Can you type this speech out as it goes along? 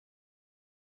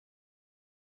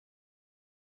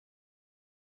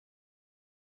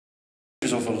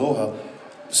Aloha,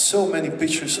 so many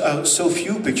pictures, so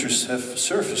few pictures have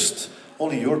surfaced.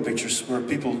 Only your pictures, where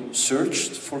people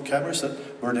searched for cameras,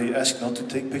 were they asked not to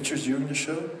take pictures during the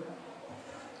show?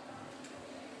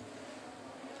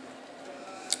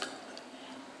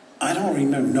 I don't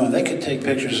remember. No, they could take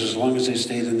pictures as long as they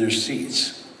stayed in their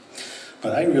seats.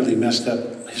 But I really messed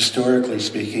up, historically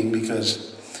speaking,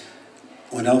 because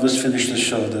when Elvis finished the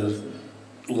show, the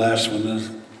last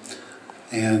one,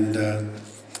 and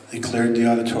they cleared the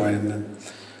auditorium, and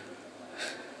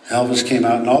Elvis came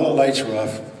out and all the lights were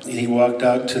off, and he walked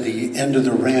out to the end of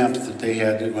the ramp that they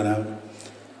had that went out,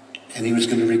 and he was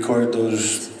going to record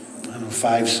those, I don't know,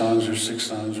 5 songs or 6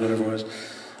 songs, whatever it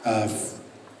was,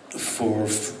 for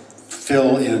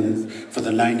fill in for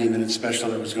the 90-minute special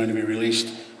that was going to be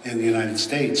released in the United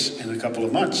States in a couple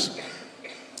of months.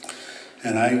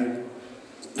 And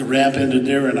the ramp ended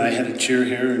there, and I had a chair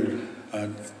here,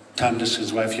 and Tom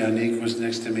Diske's wife, Yannick, was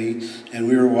next to me, and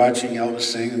we were watching Elvis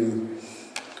sing,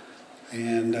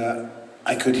 and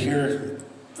I could hear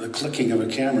the clicking of a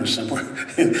camera somewhere.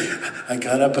 I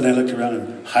got up and I looked around,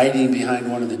 and hiding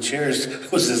behind one of the chairs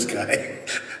was this guy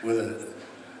with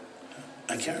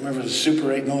I can't remember, if it was a Super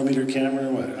 8mm camera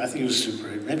or what. I think it was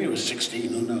Super 8, maybe it was 16,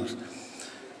 who knows.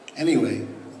 Anyway,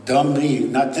 dumb me,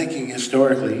 not thinking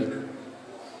historically,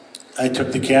 I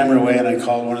took the camera away and I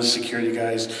called one of the security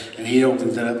guys, and he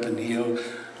opened it up and he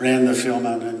ran the film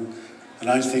out, and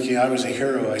I was thinking I was a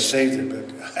hero, I saved it, but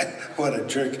what a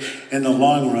jerk. In the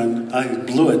long run, I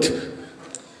blew it.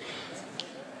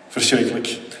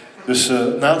 Verschrikkelijk. Dus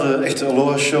na de echte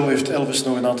Aloha-show heeft Elvis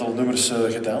nog een aantal nummers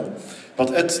gedaan.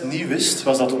 Wat Ed niet wist,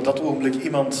 was dat op dat ogenblik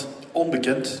iemand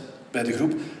onbekend bij de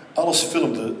groep alles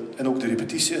filmde en ook de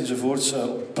repetitie enzovoorts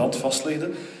op band vastlegde.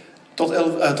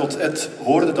 Tot Ed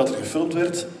hoorde dat er gefilmd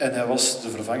werd en hij was de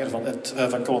vervanger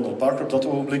van Colonel Parker op dat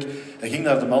ogenblik. Hij ging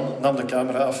naar de man, nam de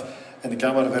camera af en de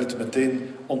camera werd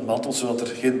meteen ontmanteld, zodat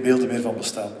er geen beelden meer van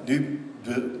bestaan. Nu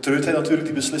betreurt hij natuurlijk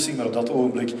die beslissing, maar op dat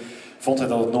ogenblik vond hij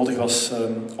dat het nodig was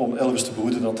om Elvis te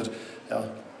behoeden dat er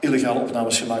illegale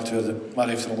opnames gemaakt werden, maar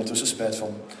heeft er ondertussen spijt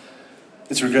van.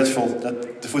 It's regretful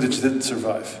that the footage didn't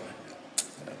survive.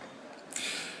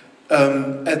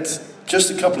 Ed, just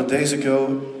a couple of days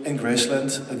ago in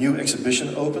Graceland, a new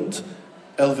exhibition opened,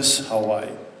 Elvis Hawaii,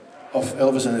 of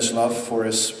Elvis and his love for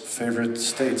his favorite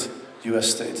state, US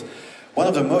state. One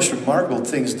of the most remarkable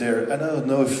things there, and I don't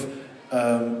know if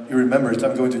you remember it,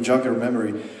 I'm going to jog your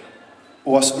memory,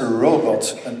 was a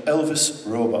robot, an Elvis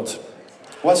robot.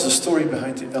 What's the story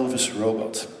behind the Elvis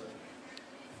robot?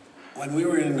 When we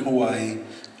were in Hawaii,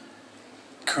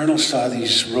 Colonel saw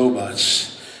these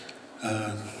robots,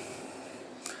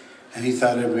 and he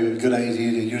thought it would be a good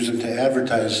idea to use them to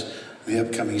advertise the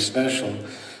upcoming special.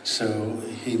 So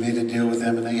he made a deal with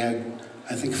them, and they had,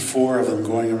 I think, 4 of them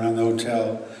going around the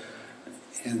hotel.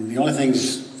 And the only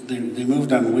things, they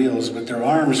moved on wheels, but their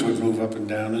arms would move up and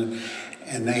down.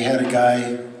 And they had a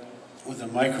guy with a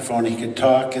microphone. He could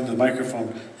talk into the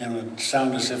microphone and it would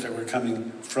sound as if it were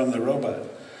coming from the robot.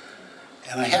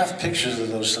 And I have pictures of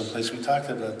those someplace. We talked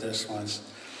about this once,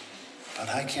 but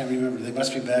I can't remember. They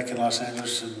must be back in Los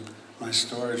Angeles in my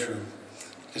storage room,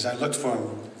 because I looked for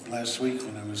them last week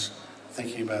when I was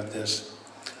thinking about this.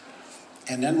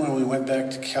 And then when we went back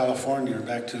to California,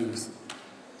 back to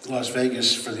Las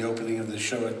Vegas for the opening of the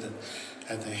show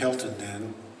at the Hilton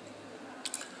then,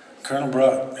 Colonel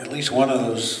brought at least one of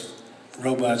those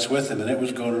robots with him, and it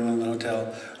was going around the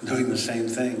hotel doing the same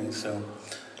thing. So,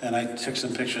 and I took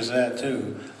some pictures of that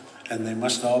too. And they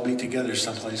must all be together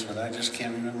someplace, but I just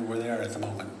can't remember where they are at the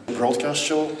moment. The broadcast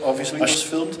show obviously was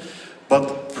filmed,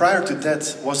 but prior to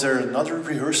that, was there another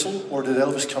rehearsal, or did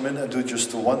Elvis come in and do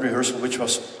just the one rehearsal, which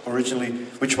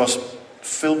was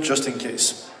filmed just in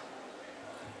case?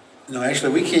 No,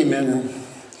 actually, we came in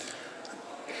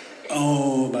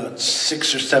about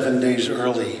 6 or 7 days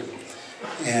early,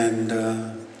 and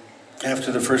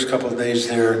after the first couple of days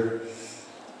there,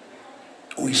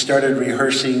 we started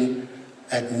rehearsing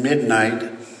at midnight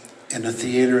in a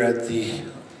theater at the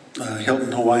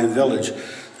Hilton Hawaiian Village.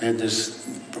 They had this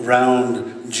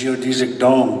round geodesic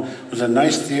dome. It was a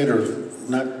nice theater,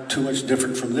 not too much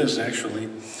different from this, actually.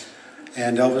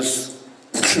 And Elvis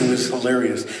was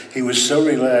hilarious. He was so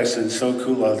relaxed and so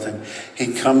cool all the time.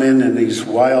 He'd come in these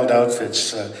wild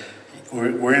outfits.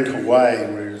 We're in Hawaii,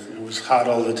 where it was hot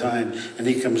all the time, and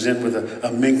he comes in with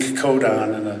a mink coat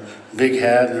on and a big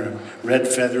hat and a red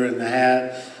feather in the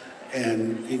hat.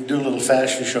 And he'd do a little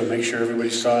fashion show, make sure everybody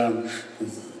saw him, and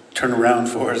turn around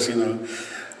for us, you know.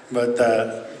 But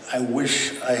I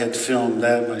wish I had filmed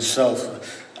that myself.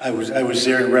 I was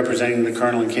there representing the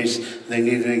Colonel in case they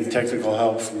needed any technical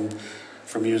help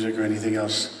for music or anything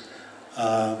else.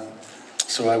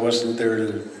 so I wasn't there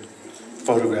to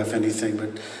photograph anything,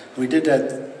 but we did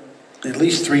that at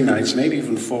least 3 nights, maybe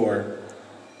even 4,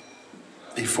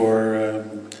 before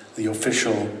the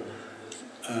official,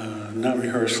 not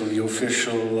rehearsal, the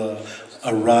official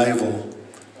arrival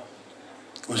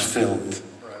was filmed.